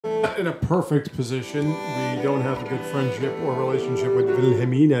in a perfect position. We don't have a good friendship or relationship with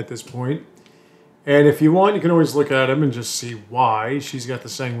Wilhelmina at this point. And if you want, you can always look at him and just see why. She's got the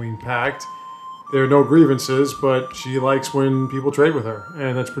Sanguine Pact. There are no grievances, but she likes when people trade with her.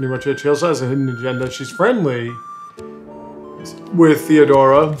 And that's pretty much it. She also has a hidden agenda. She's friendly with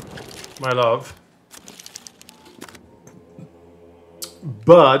Theodora, my love.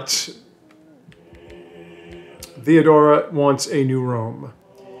 But Theodora wants a new Rome.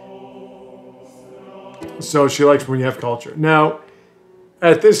 So she likes when you have culture. Now,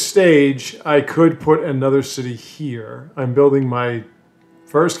 at this stage, I could put another city here. I'm building my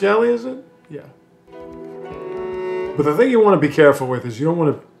first galley, is it? Yeah. But the thing you want to be careful with is you don't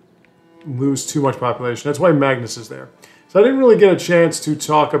want to lose too much population. That's why Magnus is there. So I didn't really get a chance to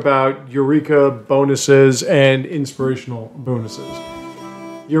talk about Eureka bonuses and inspirational bonuses.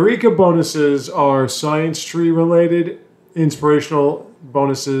 Eureka bonuses are science tree related. Inspirational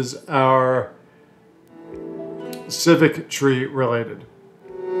bonuses are civic tree related.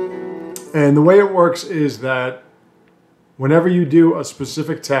 And the way it works is that whenever you do a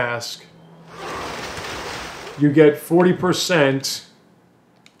specific task, you get 40%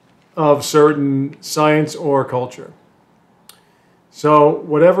 of certain science or culture. So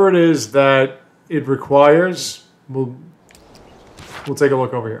whatever it is that it requires, we'll take a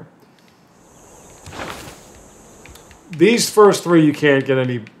look over here. These first three you can't get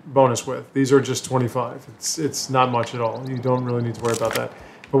any bonus with. These are just 25. It's not much at all. You don't really need to worry about that.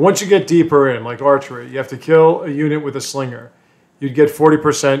 But once you get deeper in, like archery, you have to kill a unit with a slinger. You'd get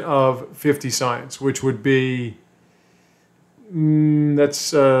 40% of 50 science, which would be,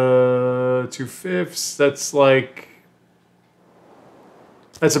 that's 2/5.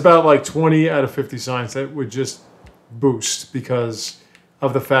 That's about like 20 out of 50 science. That would just boost because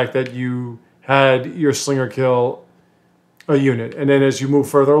of the fact that you had your slinger kill a unit. And then as you move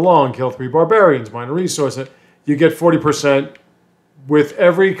further along, kill 3 barbarians, mine a resource, you get 40% with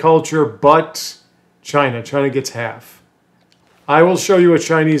every culture but China. China gets half. I will show you a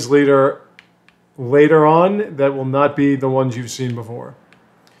Chinese leader later on that will not be the ones you've seen before.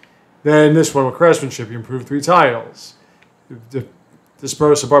 Then this one with craftsmanship, you improve 3 tiles.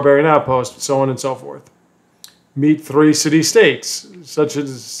 Disperse a barbarian outpost, so on and so forth. Meet 3 city-states, such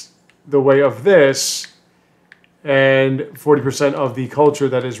as the way of this, and 40% of the culture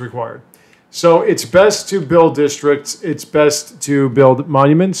that is required. So it's best to build districts, it's best to build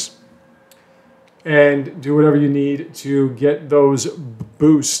monuments, and do whatever you need to get those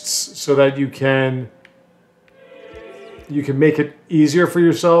boosts so that you can make it easier for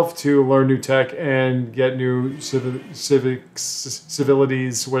yourself to learn new tech and get new civilities,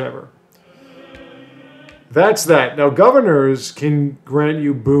 whatever. That's that. Now, governors can grant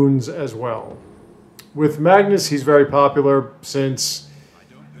you boons as well. With Magnus, he's very popular since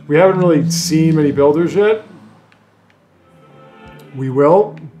we haven't really seen many builders yet. We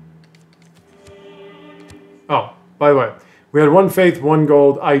will. Oh, by the way, we had 1 faith, 1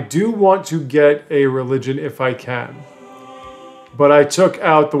 gold. I do want to get a religion if I can. But I took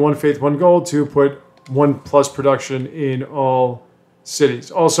out the 1 faith, 1 gold to put 1+ production in all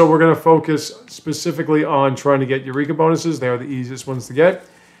cities. Also, we're going to focus specifically on trying to get Eureka bonuses. They are the easiest ones to get.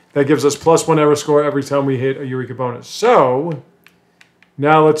 That gives us +1 error score every time we hit a Eureka bonus. So,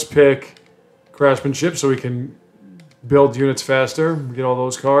 now let's pick craftsmanship so we can build units faster. We get all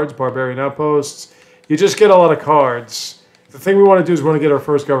those cards, barbarian outposts. You just get a lot of cards. The thing we want to do is we want to get our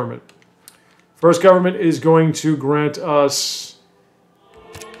first government. First government is going to grant us...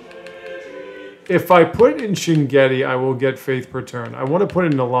 If I put it in Shingeti, I will get faith per turn. I want to put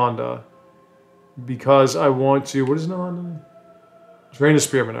it in Nalanda because I want to... What is Nalanda? Train a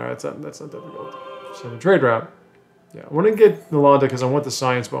spearman. All right, that's not difficult. So the trade route. Yeah, I want to get Nalanda because I want the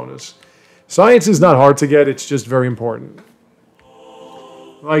science bonus. Science is not hard to get. It's just very important.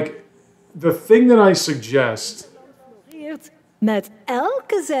 Like, the thing that I suggest... Met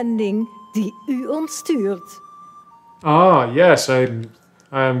elke zending die u ons stuurt. Ah, yes,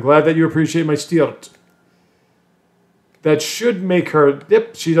 I'm glad that you appreciate my stiert. That should make her...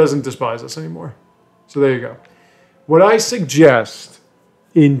 Yep, she doesn't despise us anymore. So there you go. What I suggest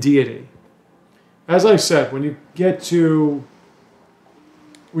in Deity, as I said, when you get to...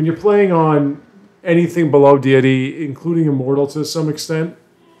 When you're playing on anything below Deity, including Immortal to some extent,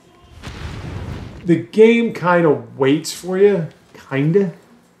 the game kind of waits for you. Kinda.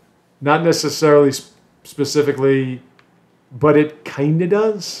 Not necessarily specifically... But it kind of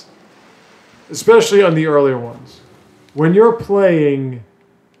does. Especially on the earlier ones. When you're playing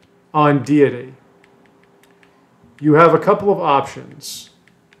on Deity, you have a couple of options.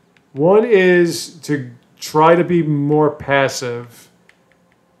 One is to try to be more passive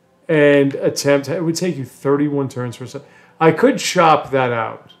and attempt. It would take you 31 turns for a set. I could chop that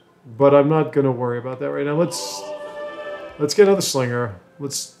out, but I'm not going to worry about that right now. Let's get another slinger.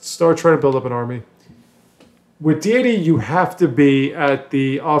 Let's start trying to build up an army. With Deity, you have to be at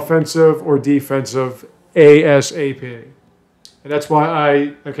the offensive or defensive ASAP. And that's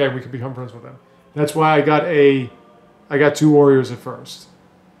why okay, we can become friends with them. That's why I got 2 warriors at first.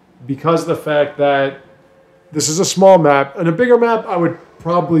 Because of the fact that this is a small map. And a bigger map, I would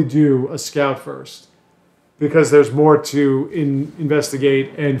probably do a scout first. Because there's more to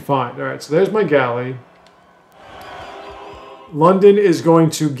investigate and find. All right, so there's my galley. London is going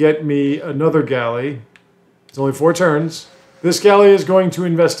to get me another galley. It's only 4 turns. This galley is going to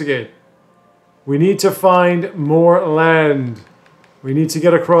investigate. We need to find more land. We need to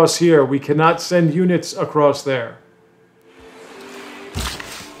get across here. We cannot send units across there.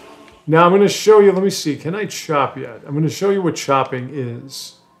 Now I'm going to show you, let me see, can I chop yet? I'm going to show you what chopping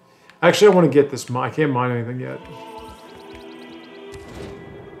is. Actually, I want to get this, I can't mine anything yet.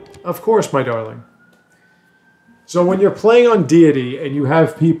 Of course, my darling. So when you're playing on Deity and you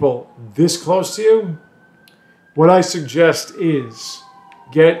have people this close to you, what I suggest is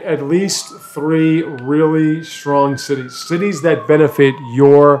get at least 3 really strong cities. Cities that benefit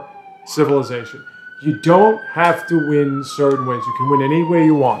your civilization. You don't have to win certain ways. You can win any way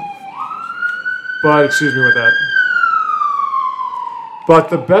you want. But, excuse me with that. But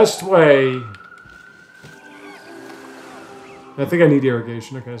the best way... I think I need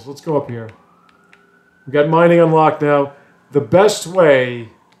irrigation. Okay, so let's go up here. We've got mining unlocked now. The best way...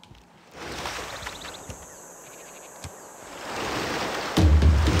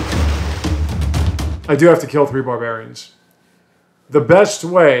 I do have to kill 3 barbarians. The best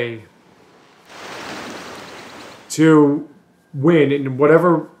way to win in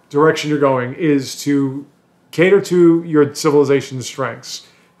whatever direction you're going is to cater to your civilization's strengths.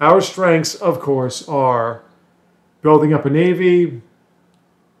 Our strengths, of course, are building up a navy,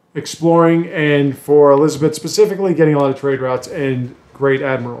 exploring, and for Elizabeth specifically, getting a lot of trade routes and great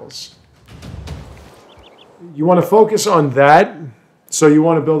admirals. You want to focus on that, so you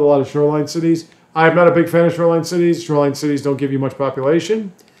want to build a lot of shoreline cities. I'm not a big fan of shoreline cities. Shoreline cities don't give you much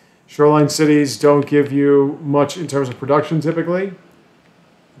population. Shoreline cities don't give you much in terms of production, typically.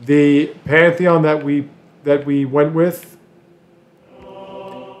 The Pantheon that we went with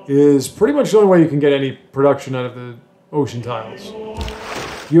is pretty much the only way you can get any production out of the ocean tiles.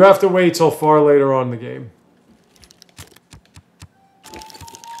 You have to wait till far later on in the game.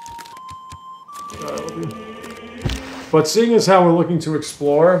 But seeing as how we're looking to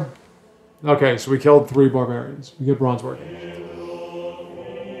explore... Okay, so we killed 3 barbarians. We get bronze working.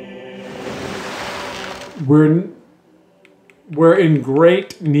 We're in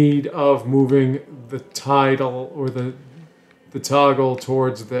great need of moving the tidal or the toggle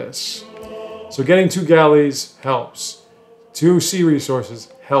towards this. So getting 2 galleys helps. 2 sea resources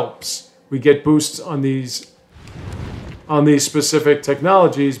helps. We get boosts on these specific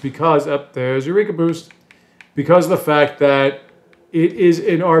technologies because there's Eureka boost. Because of the fact that it is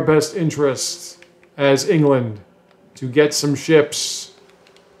in our best interest as England to get some ships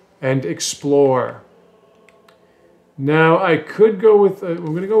and explore. Now, I could go with... we're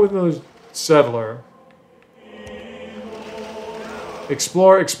going to go with another settler.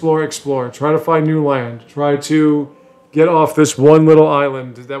 Explore, explore, explore. Try to find new land. Try to get off this one little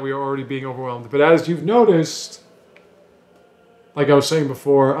island that we are already being overwhelmed. But as you've noticed... Like I was saying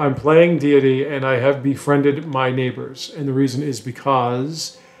before, I'm playing Deity and I have befriended my neighbors. And the reason is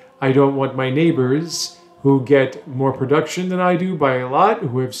because I don't want my neighbors who get more production than I do by a lot,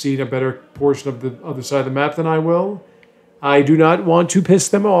 who have seen a better portion of the other side of the map than I will. I do not want to piss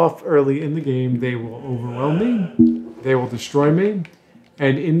them off early in the game. They will overwhelm me. They will destroy me.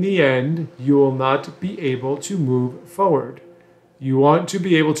 And in the end, you will not be able to move forward. You want to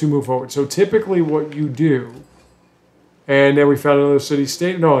be able to move forward. So typically what you do... And then we found another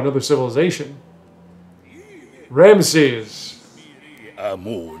city-state. No, another civilization. Ramses.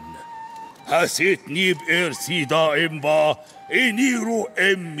 Amun. Hasit nib sida imba eniro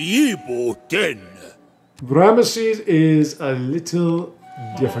emiboten. Ramesses is a little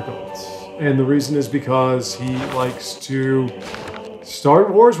difficult. And the reason is because he likes to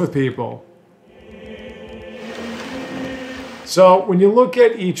start wars with people. So when you look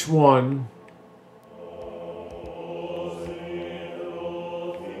at each one...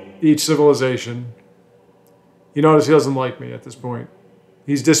 Each civilization. You notice he doesn't like me at this point.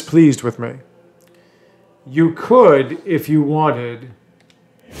 He's displeased with me. You could, if you wanted...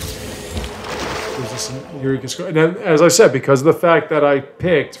 And as I said, because of the fact that I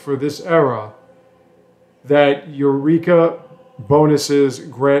picked for this era that Eureka bonuses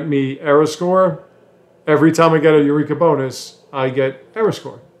grant me error score. Every time I get a Eureka bonus, I get error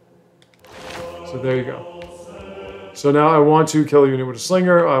score. So there you go. So now I want to kill a unit with a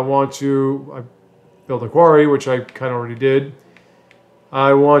slinger. I want to build a quarry, which I kind of already did.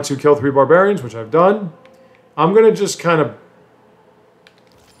 I want to kill 3 barbarians, which I've done. I'm going to just kind of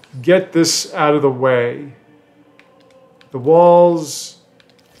get this out of the way. The walls,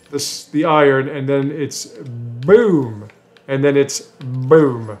 the iron, and then it's boom. And then it's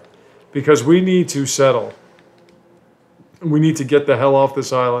boom. Because we need to settle. We need to get the hell off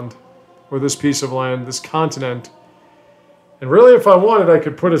this island. Or this piece of land, this continent. And really, if I wanted, I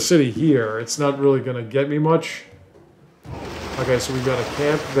could put a city here. It's not really going to get me much. Okay, so we've got a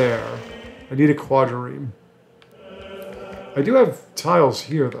camp there. I need a quadrireme. I do have tiles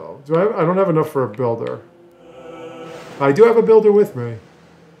here, though. I don't have enough for a builder. I do have a builder with me.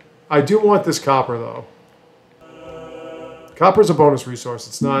 I do want this copper, though. Copper is a bonus resource.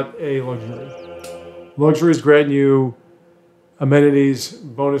 It's not a luxury. Luxuries grant you amenities.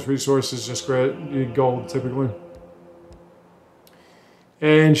 Bonus resources just grant you gold, typically.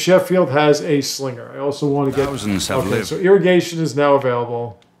 And Sheffield has a slinger. I also want to get... Thousands have lived. So irrigation is now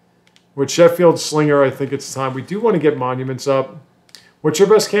available. With Sheffield Slinger, I think it's time. We do want to get monuments up. What's your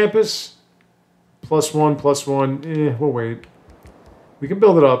best campus? +1, +1. We'll wait. We can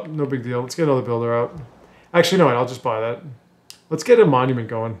build it up. No big deal. Let's get another builder out. Actually, no, I'll just buy that. Let's get a monument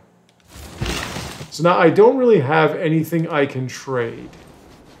going. So now I don't really have anything I can trade.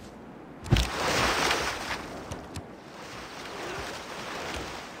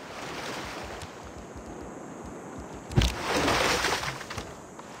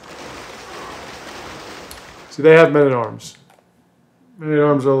 See, they have men-at-arms.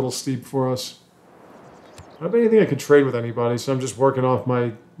 Men-at-arms are a little steep for us. I don't have anything I can trade with anybody, so I'm just working off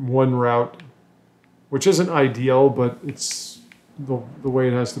my one route, which isn't ideal, but it's the way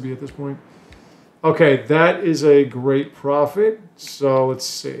it has to be at this point. Okay, that is a great profit. So let's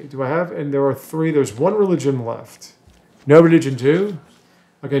see. Do I have... And there are 3. There's 1 religion left. No religion 2.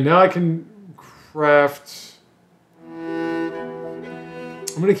 Okay, now I can craft... I'm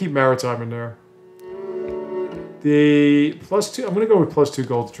going to keep maritime in there. The +2, I'm going to go with +2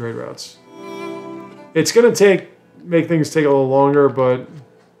 gold to trade routes. It's going to make things take a little longer, but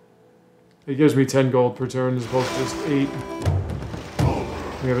it gives me 10 gold per turn as opposed to just 8.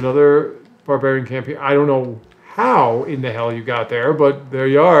 We have another barbarian camp here. I don't know how in the hell you got there, but there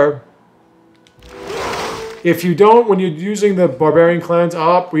you are. If you don't, when you're using the barbarian clans,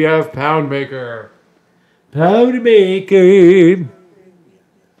 we have Poundmaker. Poundmaker.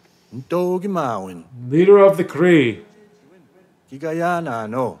 Leader of the Cree.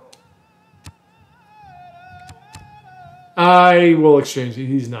 I will exchange.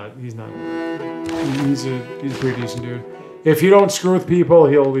 He's a pretty decent dude. If you don't screw with people,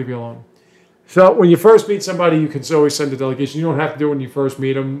 he'll leave you alone. So when you first meet somebody, you can always send a delegation. You don't have to do it when you first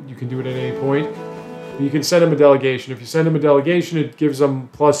meet them. You can do it at any point. You can send them a delegation. If you send them a delegation, it gives them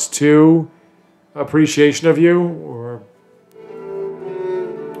 +2 appreciation of you, or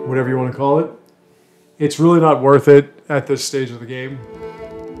whatever you want to call it. It's really not worth it at this stage of the game.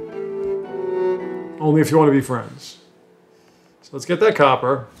 Only if you want to be friends. So let's get that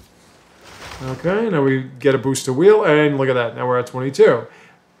copper. Okay, now we get a boost to wheel, and look at that. Now we're at 22.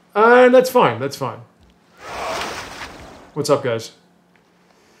 And that's fine. That's fine. What's up, guys?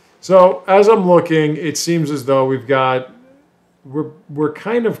 So as I'm looking, it seems as though we're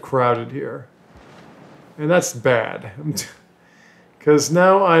kind of crowded here. And that's bad. Because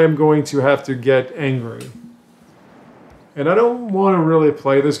now I am going to have to get angry. And I don't want to really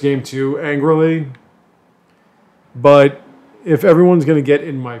play this game too angrily. But if everyone's going to get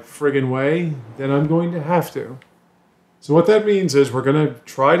in my friggin' way, then I'm going to have to. So what that means is we're going to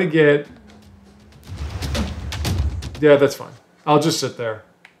try to get... Yeah, that's fine. I'll just sit there.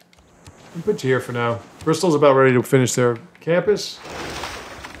 I'll put you here for now. Bristol's about ready to finish their campus.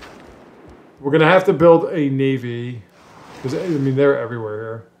 We're going to have to build a navy. Because, I mean, they're everywhere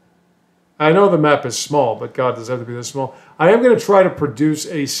here. I know the map is small, but God, does it have to be this small? I am going to try to produce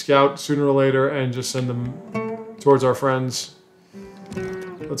a scout sooner or later and just send them towards our friends.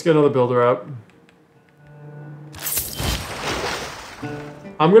 Let's get another builder out.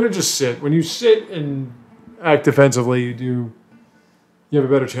 I'm going to just sit. When you sit and act defensively, you have a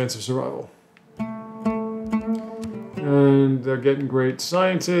better chance of survival. And they're getting great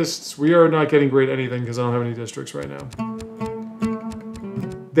scientists. We are not getting great anything because I don't have any districts right now.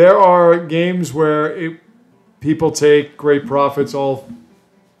 There are games where people take great profits, all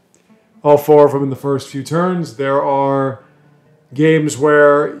 4 of them in the first few turns. There are games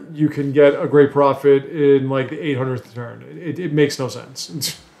where you can get a great profit in like the 800th turn. It makes no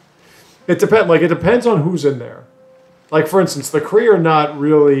sense. It depends on who's in there. Like, for instance, the Kree are not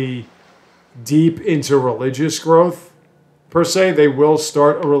really deep into religious growth, per se. They will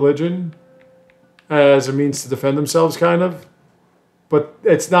start a religion as a means to defend themselves, kind of. But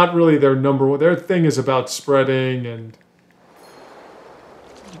it's not really their number one. Their thing is about spreading and,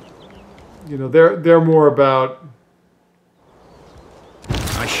 you know, they're more about...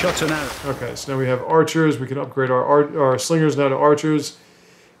 I shot an arrow. Okay, so now we have archers. We can upgrade our slingers now to archers.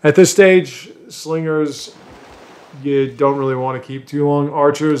 At this stage, slingers, you don't really want to keep too long.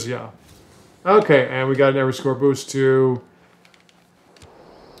 Archers, yeah. Okay, and we got an every score boost to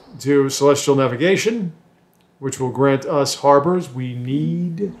Celestial Navigation, which will grant us harbors. We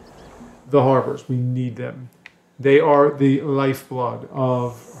need the harbors. We need them. They are the lifeblood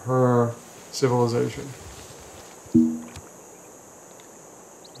of her civilization.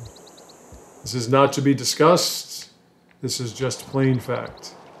 This is not to be discussed. This is just plain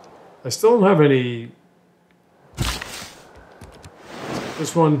fact. I still don't have any...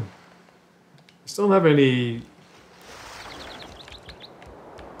 This one... I still don't have any...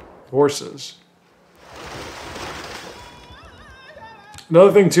 horses.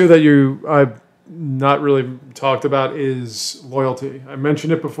 Another thing, too, that I've not really talked about is loyalty. I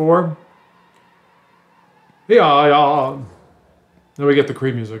mentioned it before. Yeah. Then we get the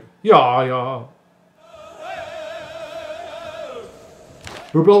Kree music. Yeah.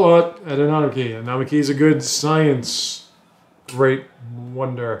 Who built what? At Ananaki. Ananaki is a good science. Great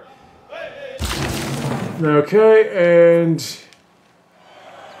wonder. Okay, and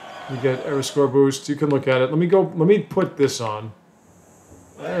we get error score boost. You can look at it. Let me put this on.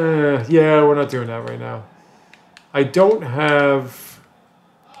 Yeah, we're not doing that right now. I don't have...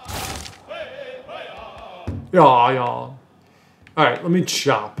 Yeah. Alright, let me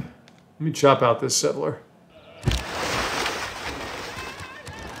chop. Let me chop out this settler.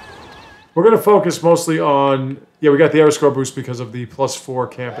 We're going to focus mostly on... Yeah, we got the error score boost because of the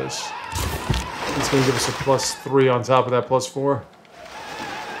 +4 campus. It's going to give us a +3 on top of that +4.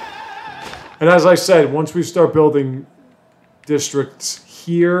 And as I said, once we start building districts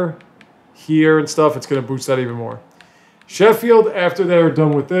here, and stuff, it's going to boost that even more. Sheffield, after they're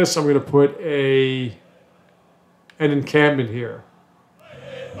done with this, I'm going to put an encampment here.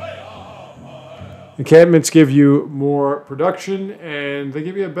 Encampments give you more production, and they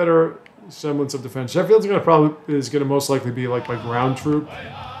give you a better semblance of defense. Sheffield's going to most likely be like my ground troop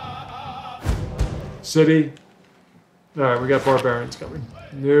city. All right, we got barbarians coming.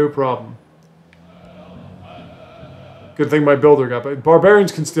 No problem. Good thing my builder got, but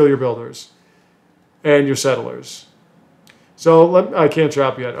barbarians can steal your builders and your settlers. So I can't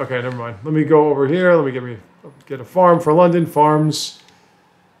chop yet. Okay, never mind. Let me go over here. Let me get a farm for London. Farms.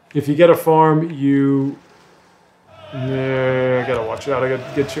 If you get a farm, you... Yeah, I gotta watch out. I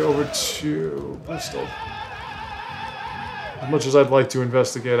gotta get you over to Bristol. As much as I'd like to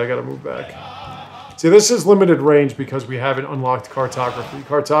investigate, I gotta move back. See, this is limited range because we haven't unlocked cartography.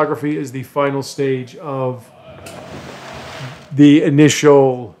 Cartography is the final stage of the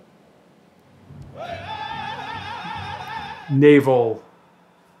initial naval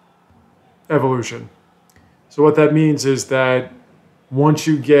evolution. So what that means is that once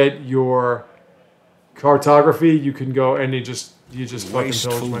you get your cartography, you can go and you just fucking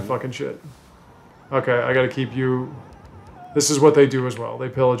pillage my fucking shit. Okay, I gotta keep you... This is what they do as well. They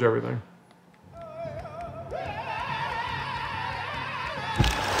pillage everything.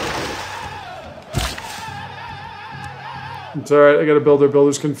 It's alright, I got a builder.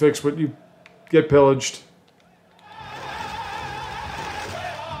 Builders can fix what you get pillaged.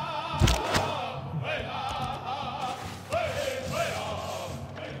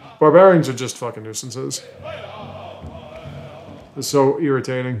 Barbarians are just fucking nuisances. They're so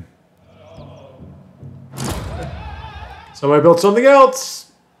irritating. Somebody built something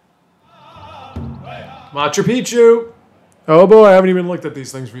else! Machu Picchu! Oh boy, I haven't even looked at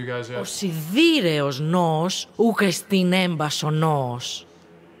these things for you guys yet. Ο σιδήρεος νος, ούκ εστιν έμπασο νος.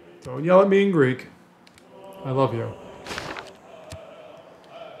 Don't yell at me in Greek. I love you.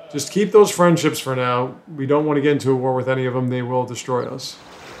 Just keep those friendships for now. We don't want to get into a war with any of them. They will destroy us.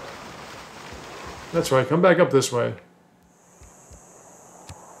 That's right. Come back up this way.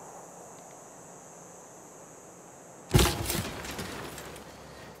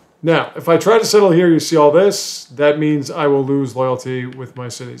 Now, if I try to settle here, you see all this. That means I will lose loyalty with my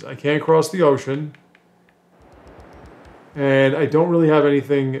cities. I can't cross the ocean. And I don't really have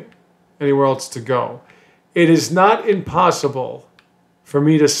anything anywhere else to go. It is not impossible for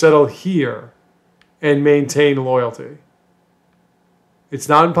me to settle here and maintain loyalty. It's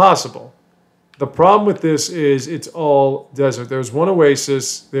not impossible. The problem with this is it's all desert. There's one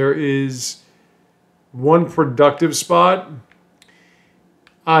oasis. There is one productive spot.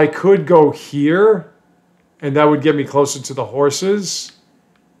 I could go here, and that would get me closer to the horses.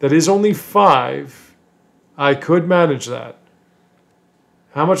 That is only 5. I could manage that.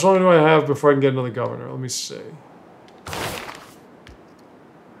 How much longer do I have before I can get another governor? Let me see.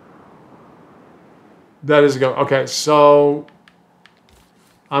 That is a go. Okay, so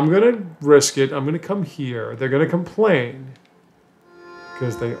I'm going to risk it. I'm going to come here. They're going to complain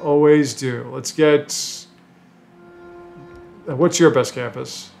because they always do. Let's get... What's your best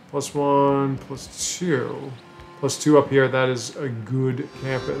campus? +1, +2. +2 up here. That is a good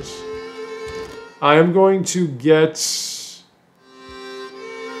campus. I am going to get...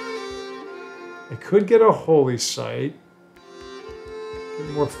 I could get a holy site. Get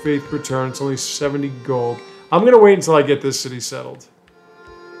more faith return. It's only 70 gold. I'm going to wait until I get this city settled.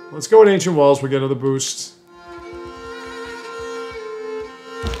 Let's go in Ancient Walls. We get another boost.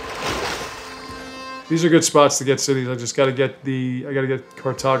 These are good spots to get cities. I just got to get the... I got to get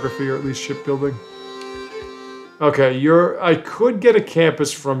cartography or at least shipbuilding. Okay, I could get a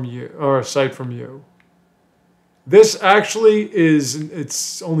campus from you, or a site from you. This actually is...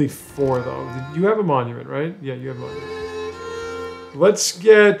 It's only 4, though. You have a monument, right? Yeah, you have a monument. Let's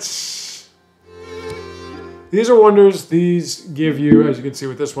get... These are wonders. These give you, as you can see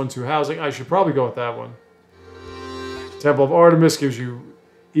with this one, 2 housing. I should probably go with that one. Temple of Artemis gives you...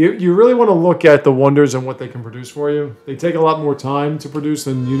 You really want to look at the wonders and what they can produce for you. They take a lot more time to produce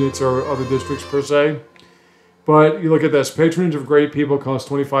than units or other districts per se. But you look at this. Patronage of great people costs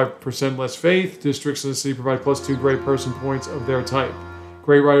 25% less faith. Districts in the city provide +2 great person points of their type.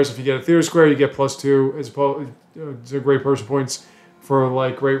 Great writers, if you get a theater square, you get +2 as opposed to great person points for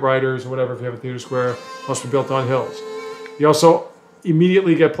like great writers or whatever if you have a theater square. Must be built on hills. You also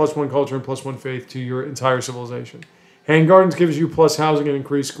immediately get +1 culture and +1 faith to your entire civilization. Hand Gardens gives you plus housing and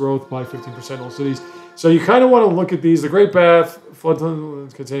increased growth by 15% in all cities. So you kind of want to look at these. The Great Bath, flood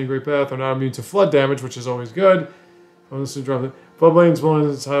containing Great Bath are not immune to flood damage, which is always good. Floodplains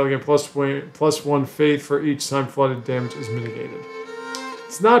bonus highly again +1 faith for each time flooded damage is mitigated.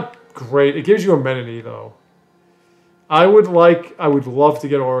 It's not great. It gives you amenity though. I would love to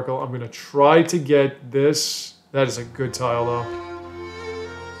get Oracle. I'm going to try to get this. That is a good tile though.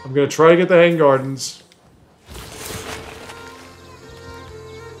 I'm going to try to get the Hang Gardens.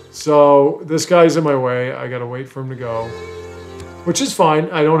 So this guy's in my way. I gotta wait for him to go. Which is fine.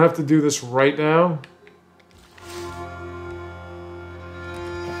 I don't have to do this right now.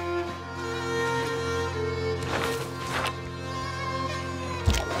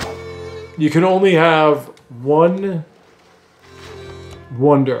 You can only have 1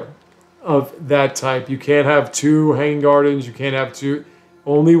 wonder of that type. You can't have 2 Hanging Gardens. You can't have 2.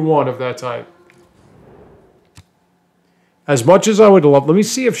 Only 1 of that type. As much as I would love... Let me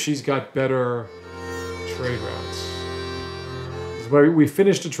see if she's got better trade routes. We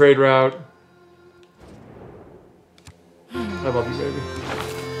finished a trade route. I love you, baby.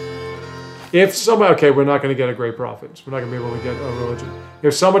 If somebody... Okay, we're not going to get a great profit. We're not going to be able to get a religion.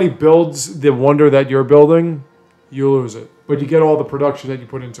 If somebody builds the wonder that you're building, you lose it. But you get all the production that you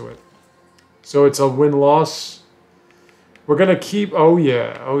put into it. So it's a win-loss. We're going to keep... Oh,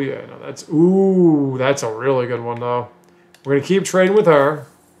 yeah. Oh, yeah. No, that's... Ooh, that's a really good one, though. We're going to keep trading with her.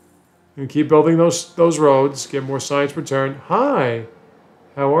 We're going to keep building those roads. Get more science return. Hi.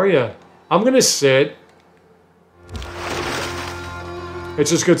 How are you? I'm going to sit. It's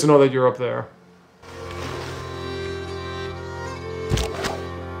just good to know that you're up there.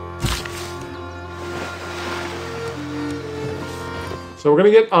 So we're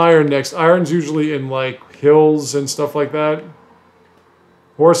going to get iron next. Iron's usually in like hills and stuff like that.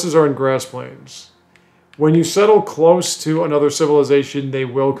 Horses are in grass plains. When you settle close to another civilization, they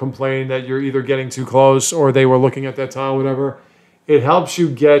will complain that you're either getting too close or they were looking at that tile, whatever. It helps you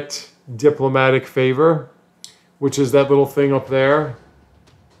get diplomatic favor, which is that little thing up there.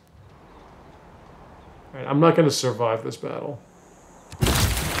 All right, I'm not going to survive this battle.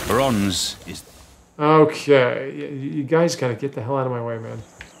 Bronze is... Okay, you guys got to get the hell out of my way, man.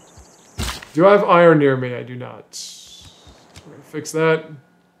 Do I have iron near me? I do not. We're going to fix that.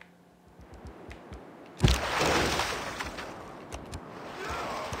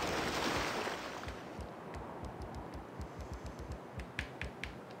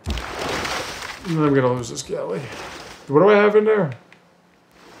 I'm going to lose this galley. What do I have in there?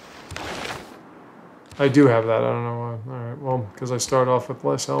 I do have that. I don't know why. Alright, well, because I start off with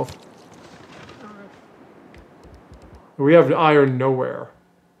less health. We have iron nowhere.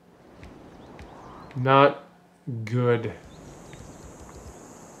 Not good.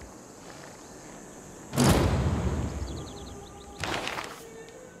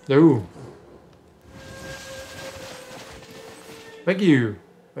 No. Thank you.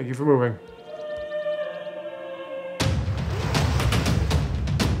 Thank you for moving.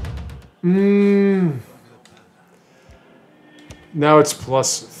 Now it's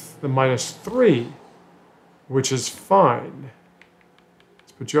plus the -3, which is fine.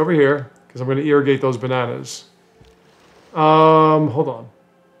 Let's put you over here, because I'm going to irrigate those bananas. Hold on.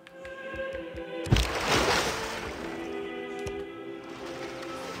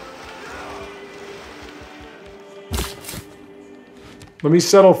 Let me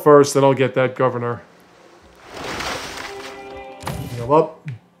settle first, then I'll get that governor. Heal up.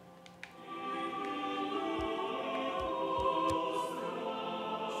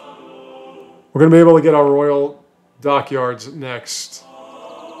 We're going to be able to get our Royal Dockyards next.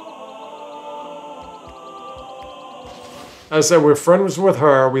 As I said, we're friends with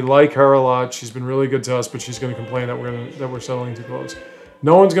her. We like her a lot. She's been really good to us, but she's going to complain that we're settling too close.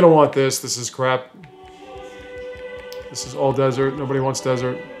 No one's going to want this. This is crap. This is all desert. Nobody wants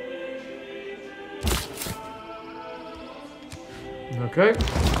desert. Okay.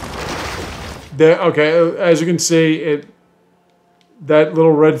 Okay, as you can see, that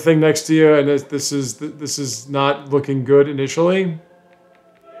little red thing next to you, and this is not looking good initially.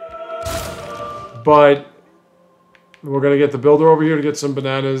 But we're going to get the builder over here to get some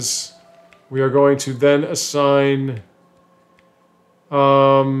bananas. We are going to then assign...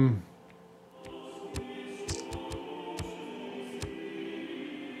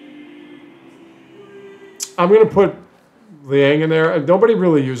 I'm going to put Liang in there. Nobody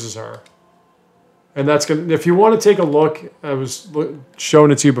really uses her. And that's going to... If you want to take a look, I was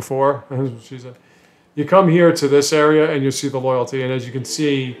showing it to you before. You come here to this area and you see the loyalty. And as you can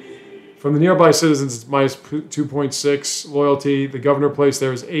see, from the nearby citizens, it's minus 2.6 loyalty. The governor place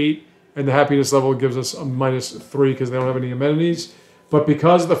there is 8. And the happiness level gives us a minus 3 because they don't have any amenities. But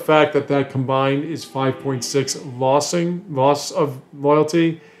because of the fact that that combined is 5.6 loss of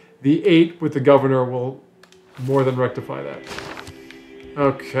loyalty, the 8 with the governor will more than rectify that.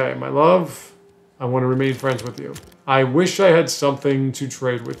 Okay, my love, I want to remain friends with you. I wish I had something to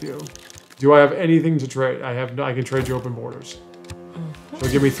trade with you. Do I have anything to trade? I have. I can trade you open borders. So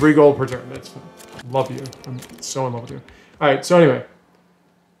give me 3 gold per turn. That's love you. I'm so in love with you. All right. So anyway,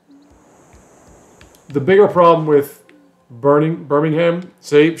 the bigger problem with Birmingham,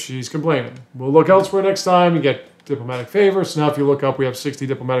 see, she's complaining. We'll look elsewhere next time and get diplomatic favor. So now if you look up, we have 60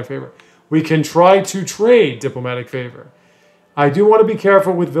 diplomatic favor. We can try to trade diplomatic favor. I do want to be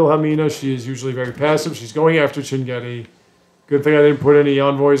careful with Wilhelmina. She is usually very passive. She's going after Chinguetti. Good thing I didn't put any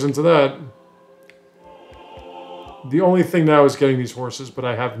envoys into that. The only thing now is getting these horses, but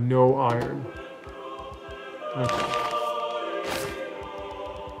I have no iron. Okay.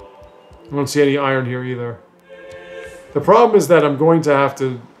 I don't see any iron here either. The problem is that I'm going to have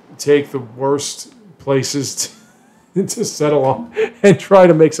to take the worst places to settle on and try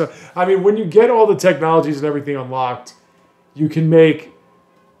to make some... I mean, when you get all the technologies and everything unlocked, you can make...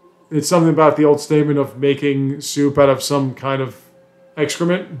 It's something about the old statement of making soup out of some kind of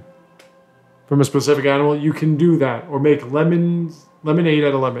excrement from a specific animal. You can do that. Or make lemonade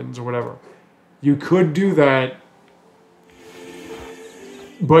out of lemons or whatever. You could do that,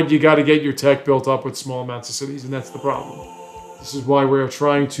 but you got to get your tech built up with small amounts of cities, and that's the problem. This is why we're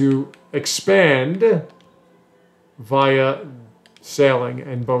trying to expand via sailing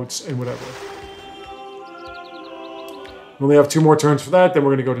and boats and whatever. We only have 2 more turns for that, then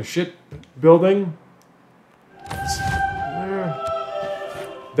we're going to go to shipbuilding.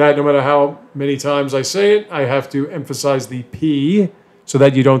 That, no matter how many times I say it, I have to emphasize the P so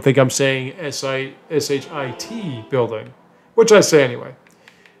that you don't think I'm saying S-H-I-T building, which I say anyway.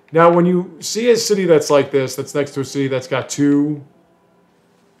 Now, when you see a city that's like this, that's next to a city that's got 2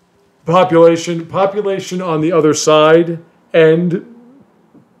 population on the other side, and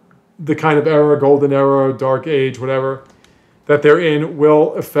the kind of era, golden era, dark age, whatever, that they're in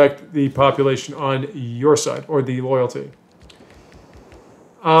will affect the population on your side, or the loyalty.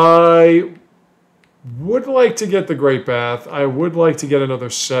 I would like to get the Great Bath. I would like to get another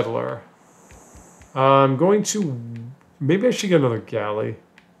settler. I'm going to... Maybe I should get another galley.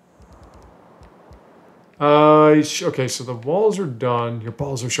 Okay, so the walls are done. Your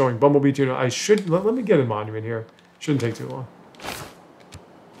balls are showing. Bumblebee tuna. I should... Let me get a monument here. Shouldn't take too long.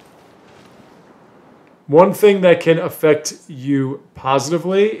 One thing that can affect you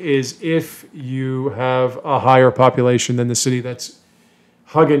positively is if you have a higher population than the city that's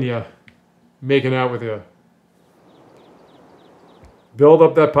hugging you, making out with you. Build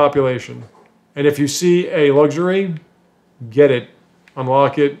up that population. And if you see a luxury, get it,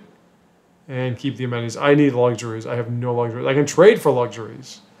 unlock it, and keep the amenities. I need luxuries. I have no luxuries. I can trade for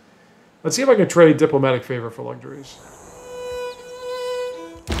luxuries. Let's see if I can trade diplomatic favor for luxuries.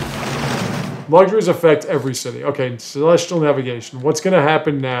 Luxuries affect every city. Okay, celestial navigation. What's going to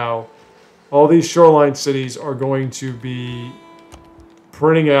happen now? All these shoreline cities are going to be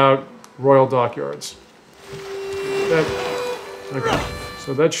printing out Royal Dockyards. Okay,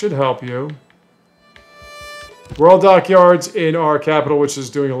 so that should help you. Royal Dockyards in our capital, which is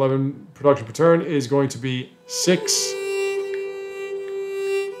doing 11 production per turn, is going to be 6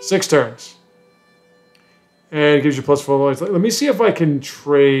 turns. And it gives you plus 4 lights. Let me see if I can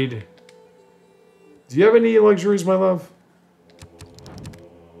trade. Do you have any luxuries, my love?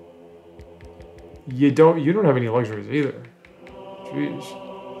 You don't have any luxuries either. Jeez.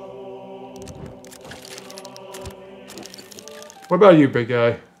 What about you, big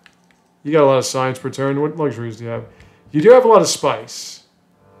guy? You got a lot of science per turn. What luxuries do you have? You do have a lot of spice.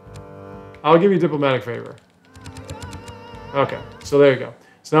 I'll give you diplomatic favor. Okay, so there you go.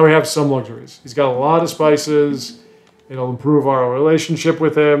 So now we have some luxuries. He's got a lot of spices. It'll improve our relationship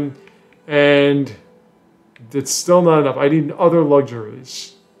with him. And it's still not enough. I need other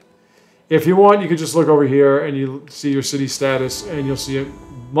luxuries. If you want, you can just look over here and you see your city status and you'll see it.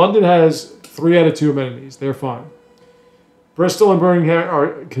 London has 3 out of 2 amenities. They're fine. Bristol and Birmingham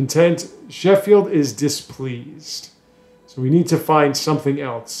are content. Sheffield is displeased. So we need to find something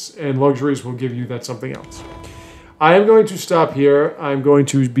else, and luxuries will give you that something else. I am going to stop here. I'm going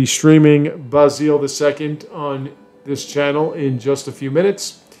to be streaming Basile II on this channel in just a few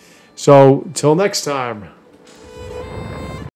minutes. So till next time.